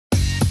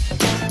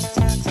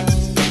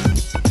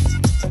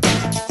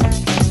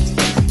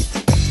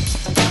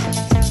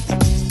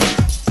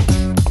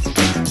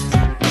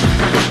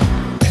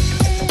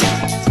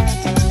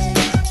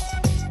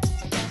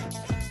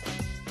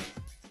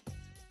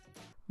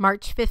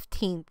March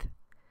 15th.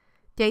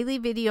 Daily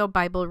Video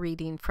Bible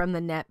Reading from the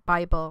Net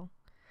Bible.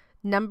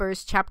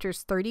 Numbers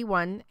chapters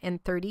 31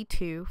 and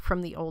 32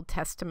 from the Old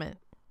Testament.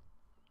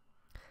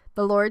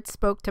 The Lord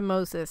spoke to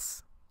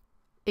Moses.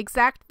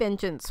 Exact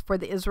vengeance for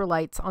the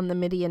Israelites on the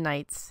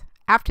Midianites.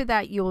 After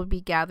that you will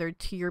be gathered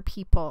to your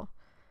people.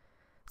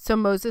 So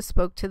Moses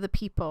spoke to the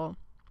people.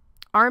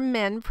 Arm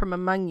men from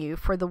among you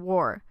for the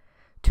war,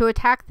 to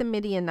attack the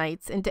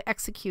Midianites and to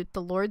execute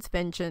the Lord's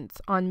vengeance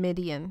on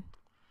Midian.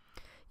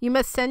 You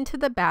must send to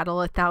the battle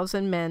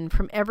 1,000 men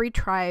from every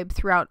tribe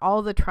throughout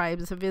all the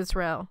tribes of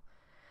Israel.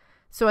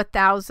 So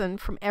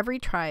 1,000 from every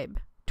tribe,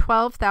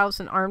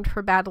 12,000 armed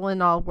for battle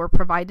in all, were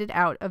provided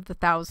out of the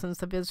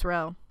thousands of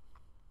Israel.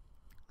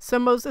 So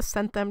Moses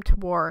sent them to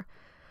war,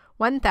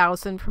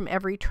 1,000 from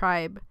every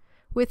tribe,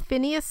 with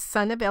Phinehas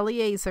son of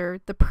Eleazar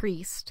the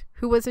priest,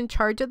 who was in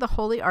charge of the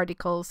holy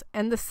articles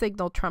and the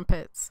signal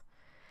trumpets.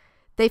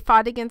 They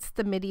fought against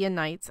the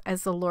Midianites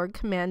as the Lord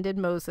commanded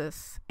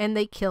Moses, and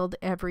they killed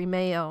every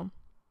male.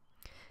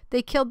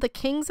 They killed the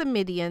kings of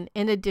Midian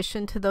in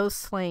addition to those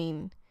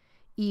slain,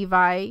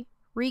 Evi,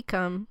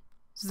 Rechem,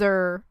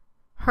 Zur,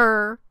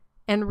 Hur,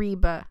 and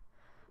Reba,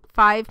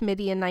 5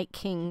 Midianite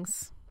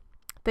kings.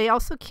 They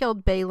also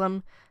killed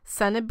Balaam,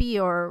 son of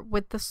Beor,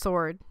 with the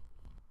sword.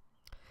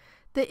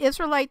 The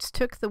Israelites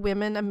took the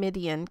women of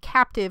Midian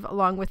captive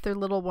along with their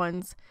little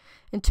ones,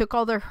 and took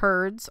all their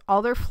herds,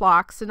 all their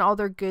flocks, and all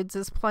their goods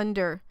as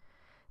plunder.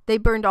 They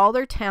burned all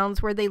their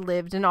towns where they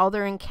lived and all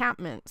their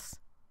encampments.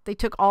 They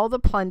took all the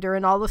plunder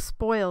and all the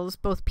spoils,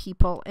 both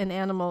people and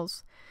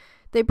animals.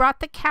 They brought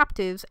the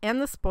captives and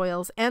the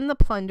spoils and the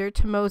plunder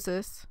to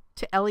Moses,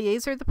 to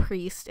Eleazar the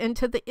priest, and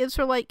to the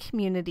Israelite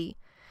community,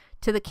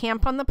 to the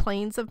camp on the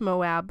plains of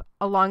Moab,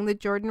 along the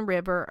Jordan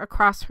River,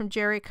 across from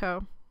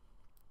Jericho.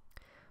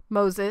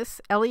 Moses,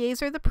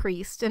 Eleazar the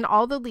priest, and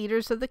all the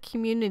leaders of the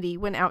community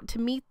went out to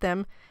meet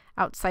them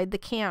outside the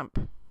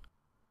camp.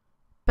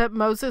 But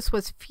Moses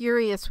was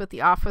furious with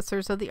the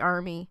officers of the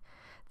army,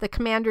 the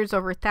commanders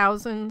over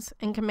thousands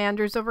and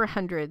commanders over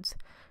hundreds,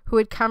 who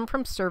had come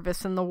from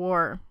service in the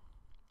war.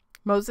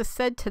 Moses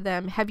said to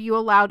them, "Have you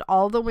allowed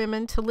all the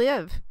women to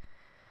live?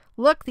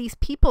 Look, these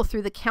people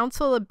through the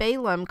counsel of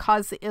Balaam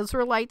caused the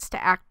Israelites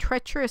to act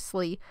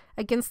treacherously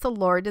against the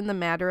Lord in the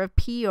matter of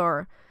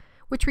Peor,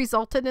 which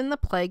resulted in the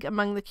plague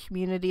among the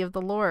community of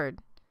the Lord.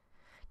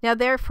 Now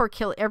therefore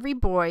kill every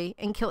boy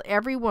and kill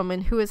every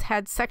woman who has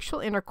had sexual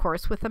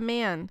intercourse with a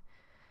man.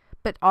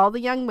 But all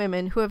the young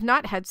women who have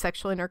not had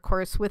sexual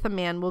intercourse with a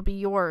man will be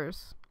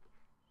yours.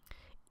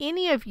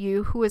 Any of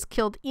you who has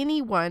killed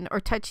anyone or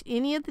touched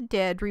any of the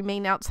dead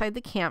remain outside the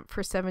camp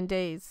for 7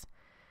 days.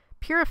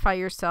 Purify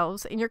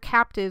yourselves and your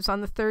captives on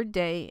the 3rd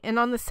day and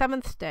on the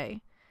 7th day.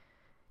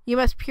 You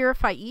must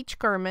purify each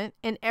garment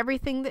and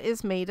everything that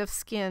is made of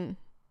skin,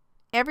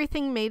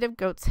 everything made of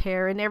goat's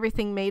hair, and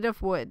everything made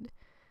of wood."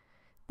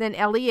 Then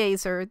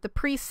Eleazar the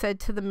priest said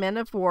to the men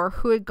of war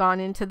who had gone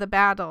into the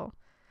battle,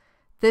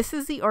 "This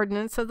is the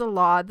ordinance of the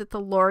law that the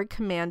Lord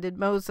commanded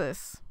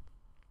Moses.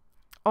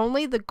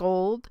 Only the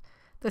gold,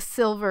 the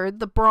silver,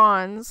 the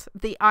bronze,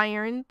 the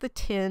iron, the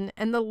tin,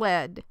 and the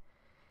lead,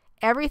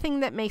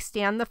 everything that may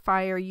stand the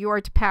fire, you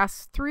are to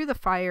pass through the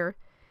fire,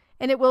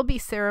 and it will be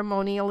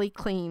ceremonially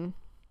clean.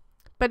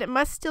 But it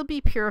must still be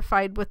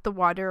purified with the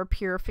water of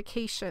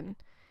purification.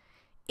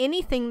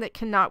 Anything that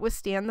cannot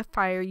withstand the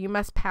fire you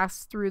must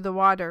pass through the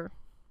water.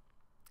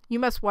 You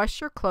must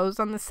wash your clothes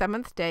on the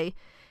 7th day,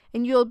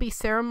 and you will be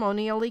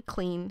ceremonially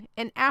clean,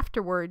 and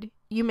afterward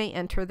you may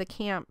enter the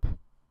camp."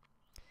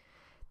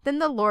 Then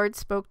the Lord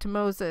spoke to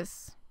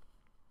Moses.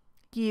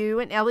 "You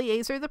and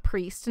Eleazar the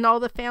priest and all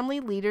the family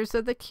leaders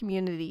of the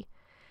community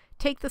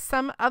take the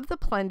sum of the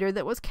plunder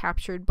that was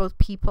captured, both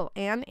people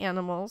and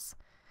animals.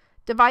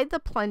 Divide the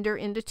plunder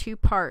into 2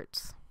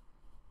 parts.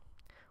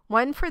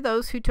 One for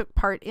those who took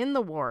part in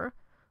the war,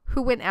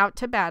 who went out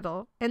to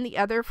battle, and the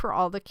other for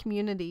all the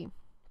community.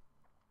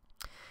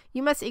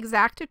 You must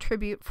exact a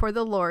tribute for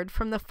the Lord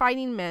from the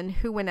fighting men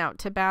who went out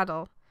to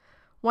battle,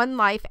 1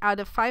 life out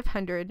of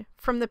 500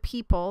 from the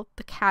people,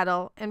 the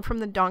cattle, and from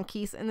the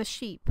donkeys and the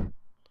sheep.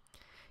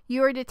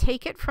 You are to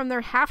take it from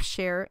their half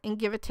share and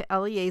give it to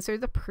Eleazar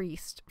the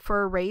priest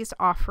for a raised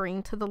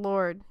offering to the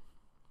Lord.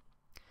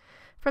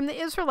 From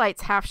the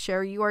Israelites' half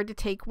share you are to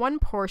take 1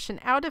 portion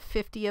out of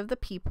 50 of the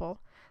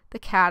people, the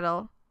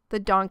cattle,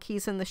 the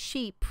donkeys, and the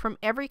sheep from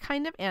every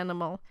kind of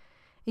animal,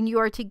 and you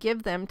are to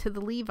give them to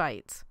the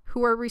Levites,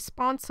 who are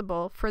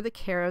responsible for the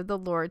care of the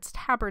Lord's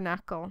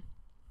tabernacle."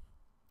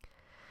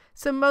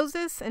 So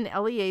Moses and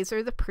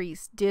Eleazar the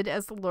priest did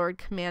as the Lord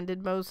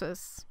commanded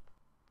Moses.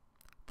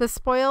 The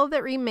spoil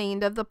that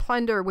remained of the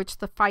plunder which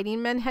the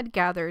fighting men had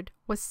gathered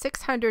was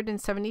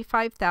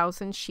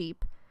 675,000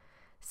 sheep,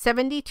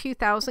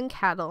 72,000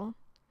 cattle,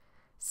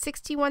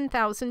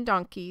 61,000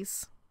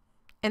 donkeys,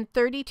 and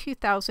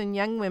 32,000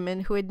 young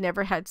women who had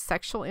never had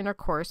sexual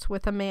intercourse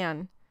with a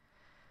man.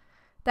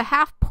 The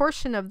half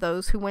portion of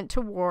those who went to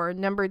war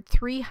numbered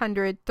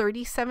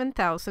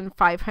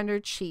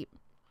 337,500 sheep.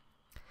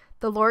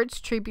 The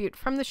Lord's tribute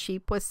from the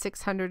sheep was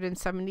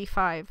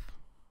 675.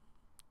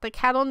 The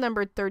cattle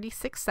numbered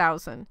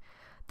 36,000.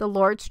 The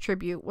Lord's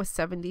tribute was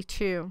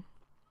 72.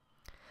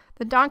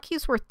 The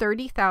donkeys were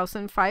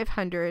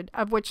 30,500,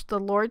 of which the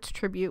Lord's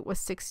tribute was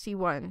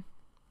 61.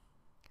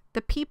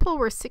 The people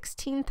were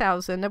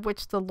 16,000, of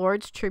which the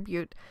Lord's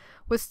tribute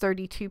was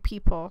 32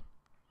 people.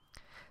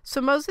 So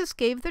Moses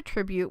gave the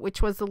tribute,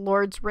 which was the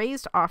Lord's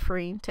raised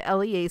offering, to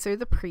Eleazar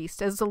the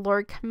priest, as the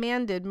Lord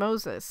commanded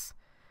Moses.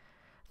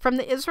 From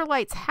the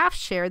Israelites' half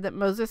share that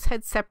Moses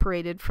had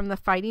separated from the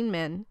fighting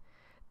men,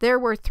 there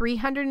were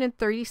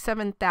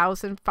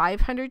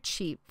 337,500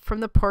 sheep from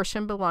the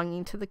portion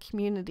belonging to the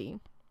community,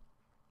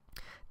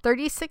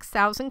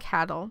 36,000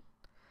 cattle,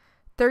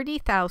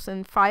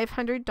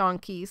 30,500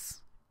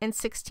 donkeys, and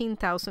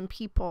 16,000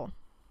 people.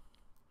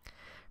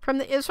 From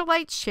the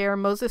Israelites' share,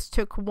 Moses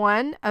took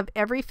one of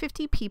every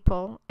 50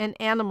 people and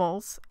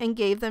animals and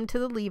gave them to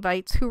the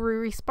Levites, who were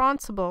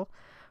responsible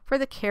for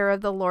the care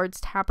of the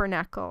Lord's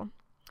tabernacle,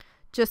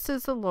 just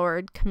as the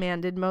Lord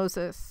commanded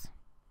Moses.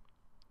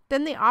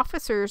 Then the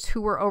officers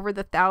who were over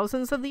the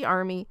thousands of the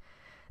army,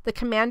 the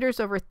commanders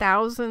over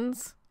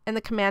thousands, and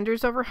the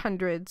commanders over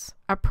hundreds,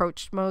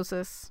 approached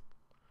Moses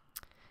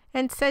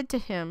and said to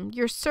him,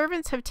 "Your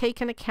servants have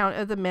taken account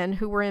of the men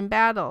who were in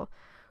battle,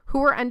 who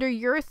were under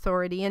your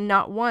authority, and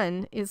not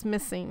one is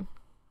missing.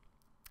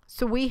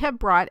 So we have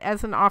brought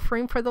as an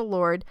offering for the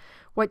Lord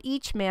what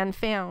each man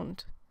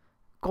found: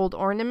 gold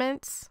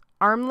ornaments,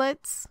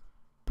 armlets,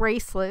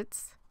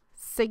 bracelets,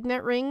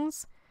 signet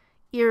rings,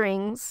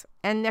 earrings,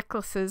 and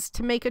necklaces,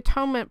 to make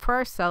atonement for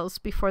ourselves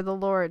before the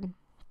Lord."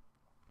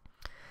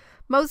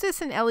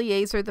 Moses and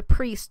Eleazar the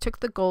priest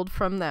took the gold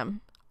from them,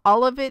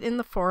 all of it in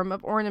the form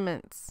of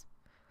ornaments.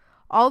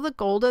 All the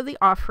gold of the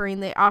offering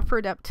they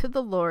offered up to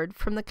the Lord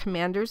from the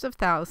commanders of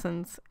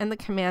thousands and the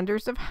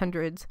commanders of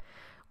hundreds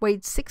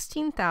weighed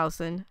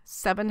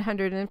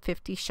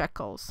 16,750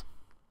 shekels.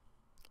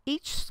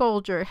 Each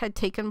soldier had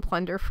taken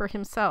plunder for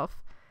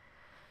himself.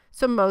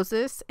 So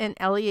Moses and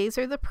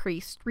Eleazar the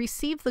priest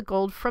received the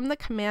gold from the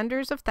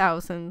commanders of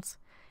thousands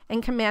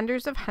and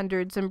commanders of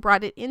hundreds and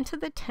brought it into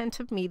the tent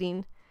of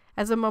meeting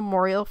as a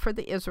memorial for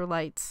the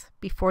Israelites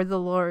before the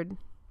Lord.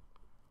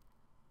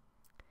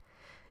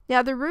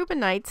 Now the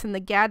Reubenites and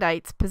the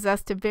Gadites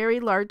possessed a very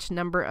large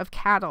number of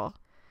cattle.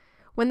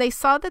 When they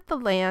saw that the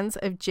lands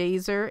of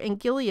Jazer and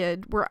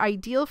Gilead were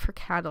ideal for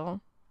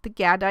cattle, the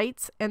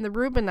Gadites and the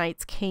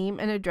Reubenites came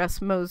and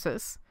addressed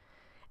Moses,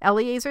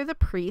 Eleazar the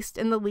priest,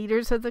 and the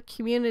leaders of the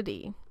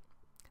community.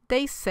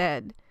 They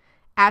said,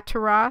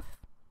 "Ataroth,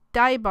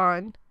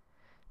 Dibon,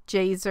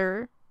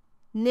 Jazer,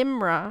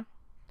 Nimrah,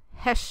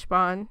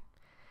 Heshbon,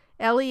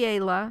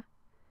 Elealeh,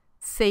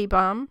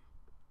 Sabam,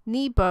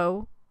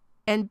 Nebo,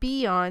 and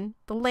Beon,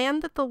 the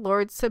land that the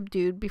Lord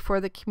subdued before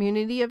the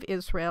community of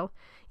Israel,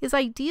 is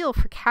ideal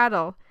for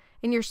cattle,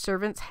 and your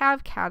servants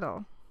have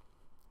cattle."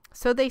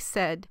 So they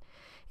said,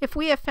 "If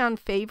we have found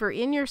favor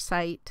in your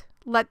sight,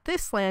 let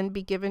this land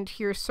be given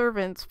to your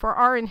servants for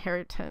our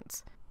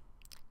inheritance.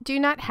 Do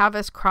not have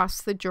us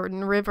cross the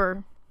Jordan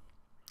River."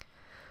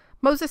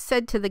 Moses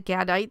said to the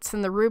Gadites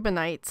and the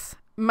Reubenites,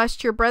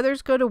 "Must your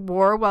brothers go to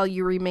war while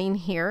you remain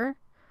here?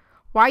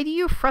 Why do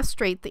you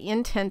frustrate the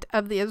intent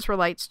of the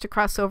Israelites to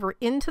cross over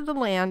into the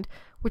land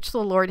which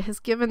the Lord has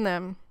given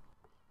them?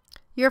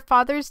 Your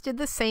fathers did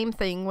the same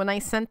thing when I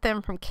sent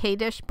them from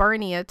Kadesh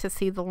Barnea to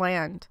see the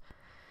land.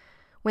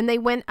 When they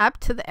went up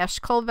to the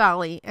Eshcol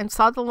Valley and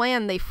saw the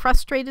land, they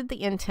frustrated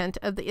the intent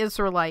of the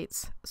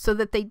Israelites, so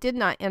that they did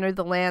not enter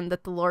the land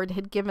that the Lord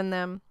had given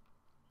them.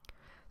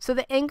 So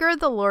the anger of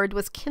the Lord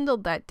was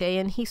kindled that day,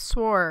 and he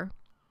swore,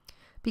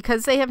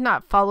 "Because they have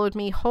not followed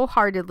me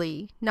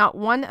wholeheartedly, not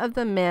one of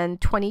the men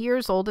 20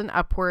 years old and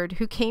upward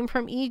who came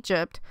from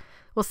Egypt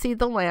will see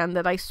the land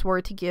that I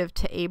swore to give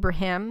to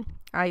Abraham,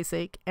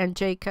 Isaac, and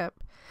Jacob,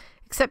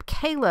 except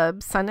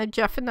Caleb, son of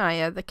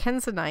Jephunneh the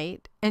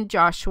Kenizzite, and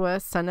Joshua,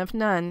 son of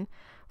Nun,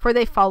 for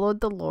they followed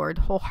the Lord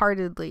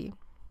wholeheartedly."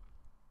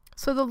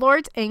 So the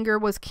Lord's anger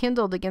was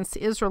kindled against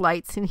the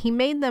Israelites, and he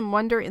made them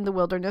wander in the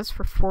wilderness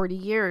for 40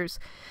 years,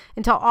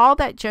 until all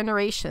that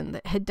generation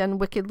that had done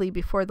wickedly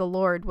before the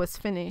Lord was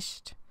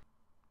finished.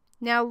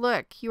 Now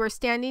look, you are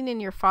standing in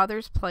your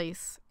father's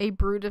place, a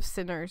brood of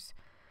sinners,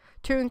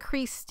 to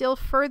increase still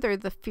further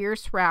the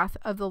fierce wrath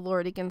of the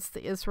Lord against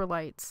the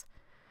Israelites.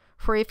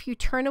 For if you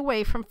turn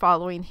away from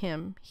following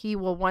him, he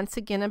will once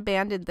again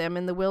abandon them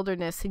in the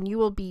wilderness, and you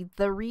will be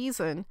the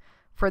reason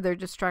for their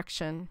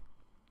destruction.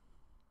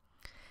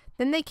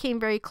 Then they came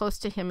very close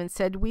to him and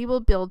said, "We will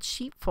build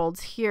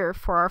sheepfolds here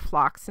for our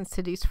flocks and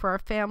cities for our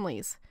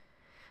families.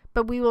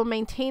 But we will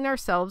maintain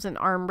ourselves in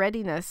armed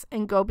readiness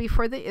and go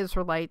before the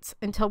Israelites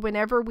until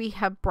whenever we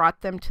have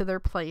brought them to their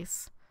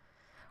place.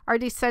 Our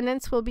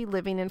descendants will be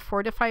living in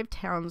fortified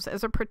towns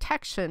as a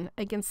protection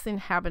against the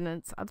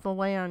inhabitants of the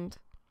land.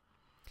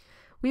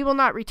 We will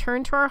not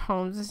return to our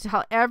homes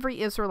until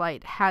every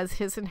Israelite has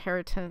his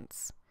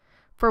inheritance.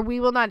 For we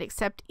will not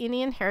accept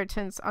any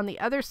inheritance on the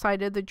other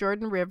side of the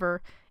Jordan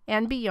River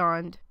and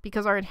beyond,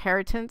 because our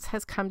inheritance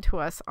has come to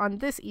us on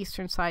this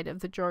eastern side of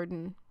the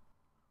Jordan."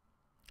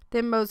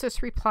 Then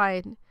Moses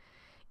replied,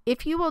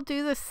 If you will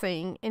do this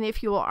thing, and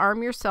if you will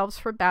arm yourselves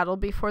for battle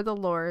before the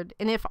Lord,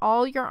 and if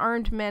all your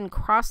armed men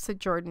cross the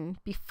Jordan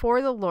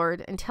before the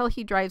Lord until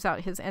he drives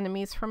out his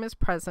enemies from his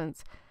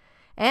presence,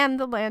 and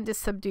the land is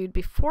subdued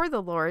before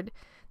the Lord,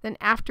 then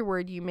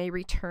afterward you may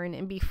return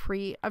and be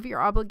free of your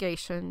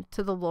obligation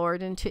to the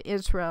Lord and to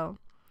Israel.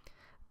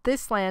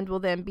 This land will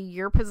then be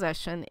your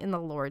possession in the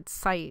Lord's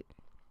sight.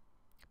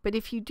 But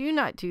if you do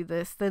not do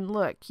this, then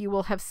look, you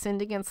will have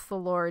sinned against the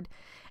Lord,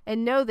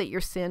 and know that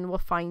your sin will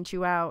find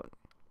you out.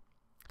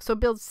 So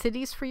build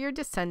cities for your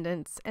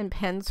descendants and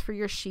pens for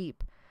your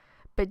sheep,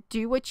 but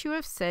do what you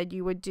have said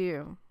you would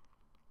do.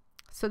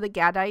 So the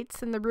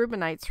Gadites and the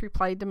Reubenites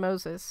replied to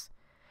Moses,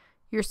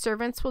 Your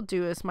servants will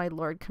do as my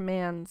Lord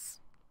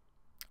commands.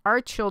 Our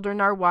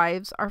children, our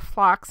wives, our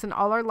flocks, and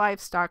all our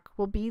livestock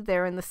will be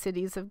there in the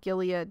cities of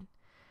Gilead.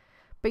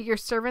 But your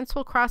servants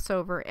will cross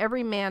over,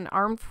 every man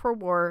armed for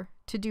war,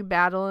 to do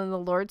battle in the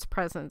Lord's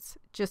presence,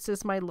 just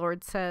as my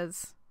Lord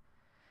says.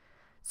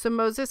 So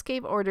Moses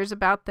gave orders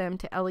about them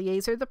to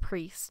Eleazar the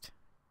priest,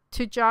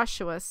 to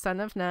Joshua son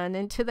of Nun,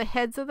 and to the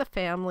heads of the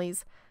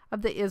families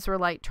of the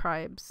Israelite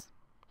tribes.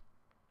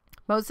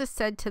 Moses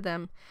said to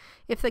them,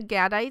 If the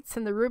Gadites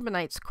and the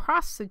Reubenites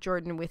cross the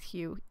Jordan with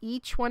you,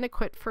 each one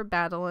equipped for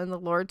battle in the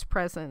Lord's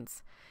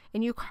presence,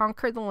 and you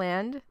conquer the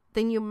land,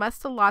 then you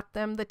must allot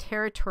them the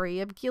territory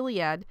of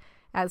Gilead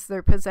as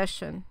their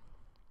possession.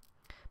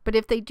 But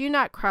if they do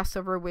not cross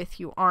over with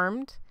you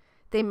armed,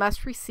 they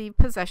must receive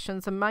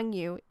possessions among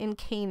you in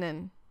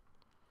Canaan.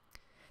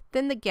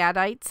 Then the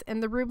Gadites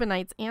and the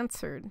Reubenites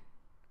answered,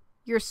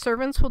 Your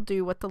servants will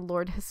do what the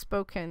Lord has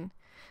spoken.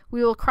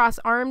 We will cross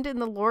armed in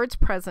the Lord's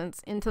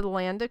presence into the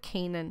land of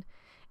Canaan,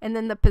 and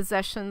then the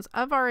possessions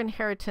of our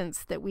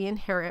inheritance that we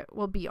inherit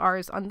will be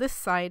ours on this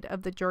side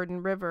of the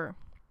Jordan River.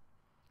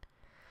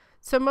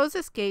 So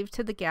Moses gave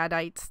to the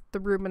Gadites, the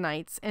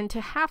Reubenites, and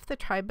to half the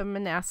tribe of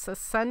Manasseh,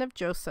 son of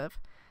Joseph,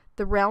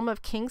 the realm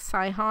of King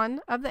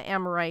Sihon of the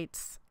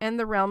Amorites, and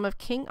the realm of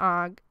King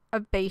Og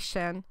of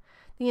Bashan,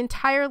 the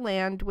entire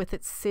land with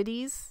its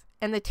cities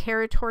and the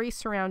territory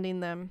surrounding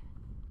them.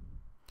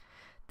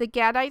 The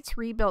Gadites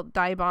rebuilt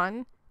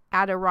Dibon,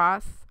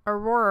 Adaroth,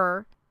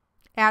 Aroer,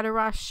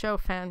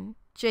 Adaroth-Shophan,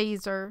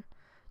 Jazer,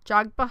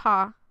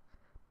 Jogbehah,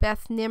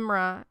 Beth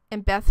Nimrah,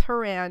 and Beth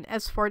Haran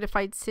as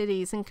fortified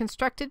cities, and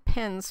constructed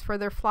pens for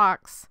their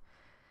flocks.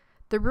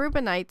 The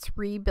Reubenites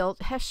rebuilt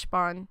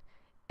Heshbon,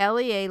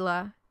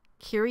 Elealeh,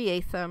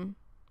 Kiriathim,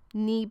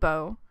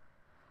 Nebo,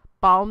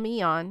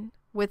 Baal-meon,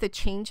 with a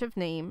change of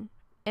name,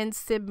 and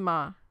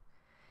Sibmah.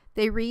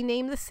 They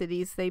renamed the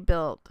cities they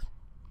built.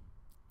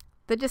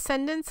 The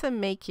descendants of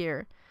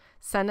Machir,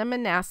 son of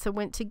Manasseh,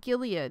 went to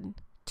Gilead,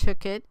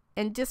 took it,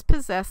 and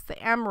dispossessed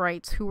the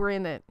Amorites who were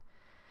in it.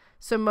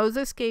 So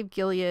Moses gave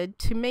Gilead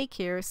to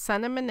Machir,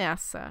 son of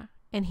Manasseh,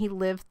 and he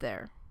lived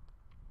there.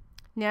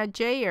 Now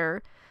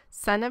Jair,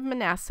 son of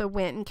Manasseh,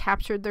 went and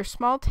captured their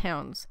small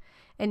towns,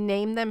 and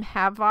named them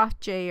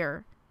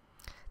Havoth-Jair.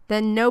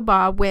 Then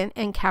Nobah went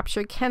and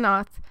captured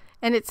Kenath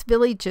and its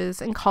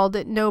villages, and called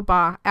it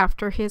Nobah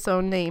after his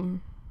own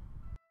name.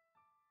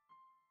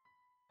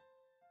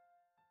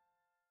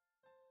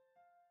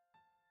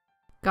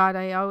 God,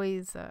 I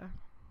always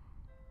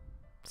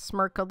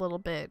smirk a little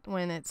bit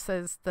when it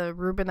says the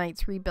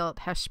Reubenites rebuilt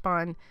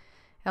Heshbon,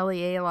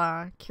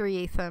 Elealeh,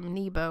 Kiriathim,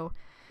 Nebo,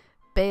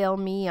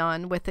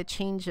 Baal-meon with a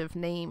change of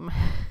name.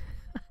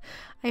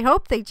 I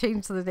hope they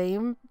changed the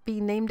name, be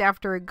named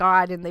after a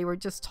god, and they were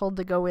just told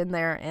to go in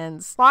there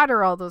and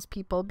slaughter all those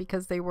people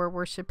because they were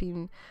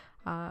worshiping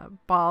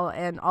Baal,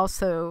 and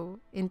also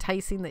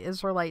enticing the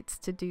Israelites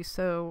to do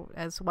so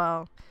as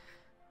well.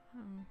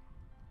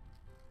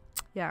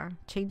 Yeah,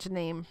 change the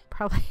name.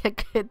 Probably a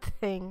good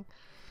thing.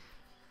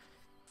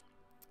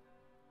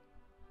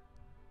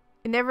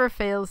 It never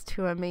fails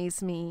to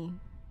amaze me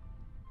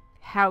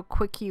how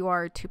quick you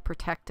are to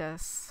protect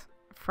us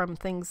from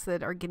things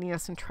that are getting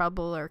us in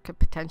trouble or could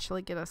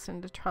potentially get us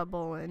into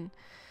trouble. And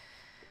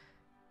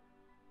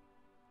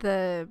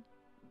the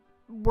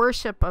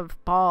worship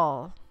of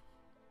Baal,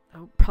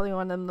 probably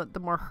one of the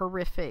more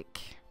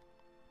horrific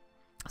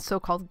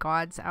so-called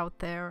gods out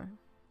there.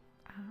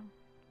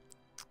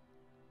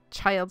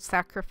 Child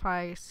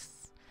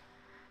sacrifice,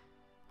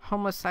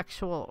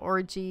 homosexual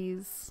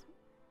orgies,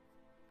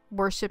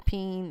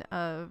 worshiping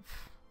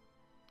of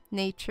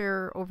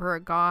nature over a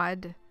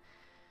god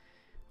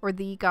or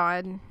the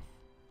god.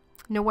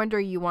 No wonder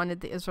you wanted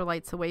the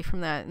Israelites away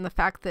from that. And the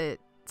fact that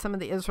some of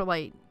the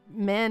Israelite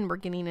men were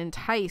getting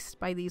enticed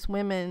by these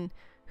women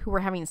who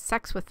were having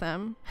sex with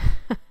them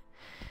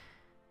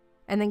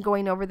and then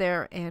going over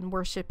there and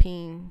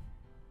worshiping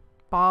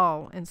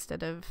Baal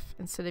instead of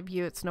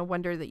you. It's no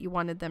wonder that you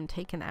wanted them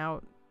taken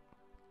out.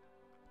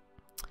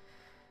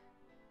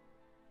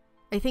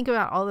 I think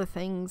about all the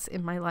things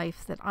in my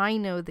life that I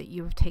know that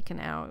you have taken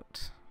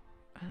out.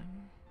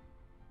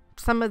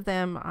 Some of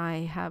them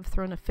I have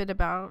thrown a fit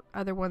about.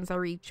 Other ones I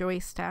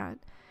rejoiced at.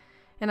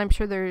 And I'm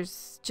sure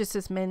there's just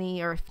as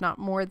many, or if not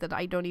more, that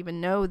I don't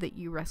even know that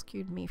you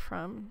rescued me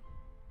from.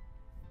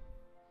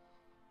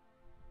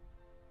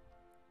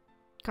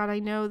 God, I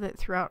know that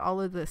throughout all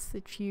of this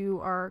that you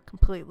are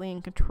completely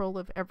in control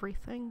of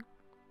everything.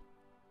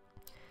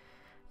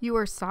 You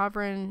are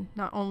sovereign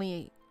not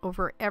only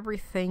over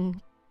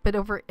everything, but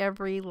over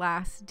every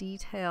last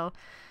detail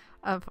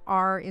of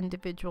our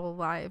individual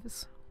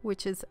lives,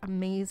 which is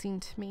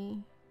amazing to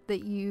me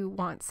that you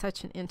want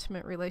such an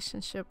intimate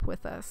relationship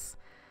with us,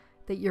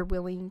 that you're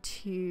willing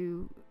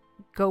to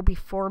go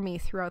before me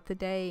throughout the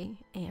day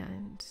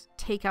and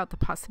take out the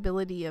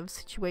possibility of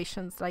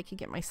situations that I could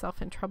get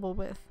myself in trouble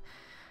with.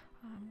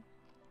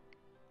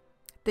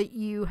 That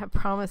you have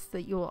promised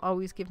that you will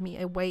always give me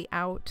a way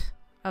out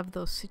of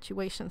those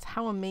situations.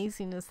 How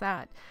amazing is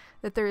that?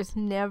 That there is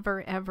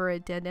never, ever a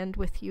dead end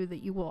with you,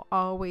 that you will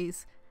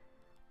always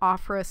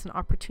offer us an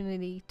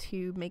opportunity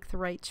to make the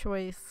right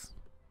choice.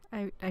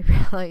 I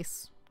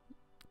realize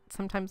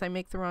sometimes I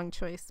make the wrong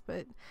choice,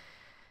 but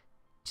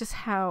just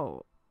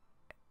how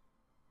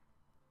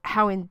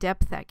in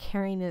depth that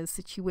caring is,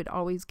 that you would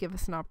always give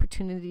us an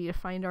opportunity to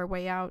find our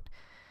way out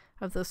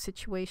of those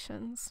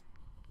situations.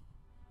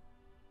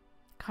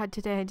 God,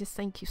 today I just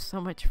thank you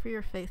so much for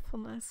your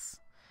faithfulness.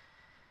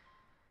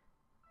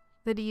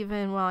 That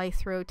even while I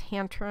throw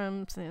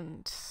tantrums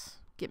and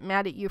get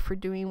mad at you for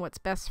doing what's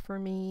best for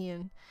me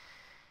and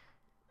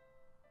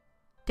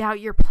doubt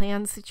your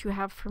plans that you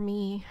have for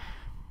me,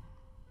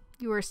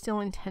 you are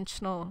still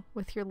intentional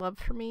with your love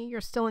for me.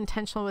 You're still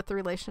intentional with the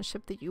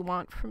relationship that you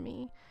want from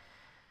me.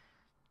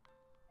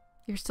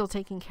 You're still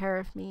taking care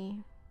of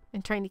me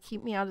and trying to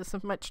keep me out of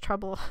as much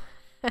trouble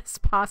as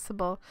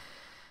possible,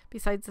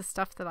 besides the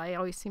stuff that I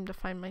always seem to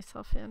find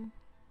myself in.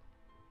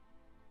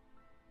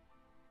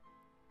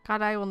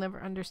 God, I will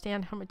never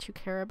understand how much you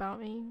care about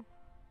me,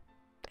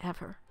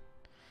 ever.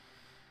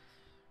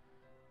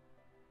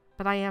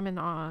 But I am in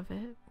awe of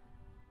it,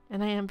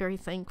 and I am very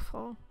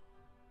thankful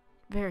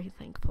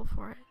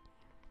for it.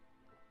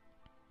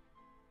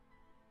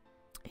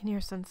 In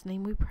your Son's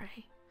name we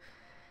pray.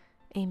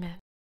 Amen.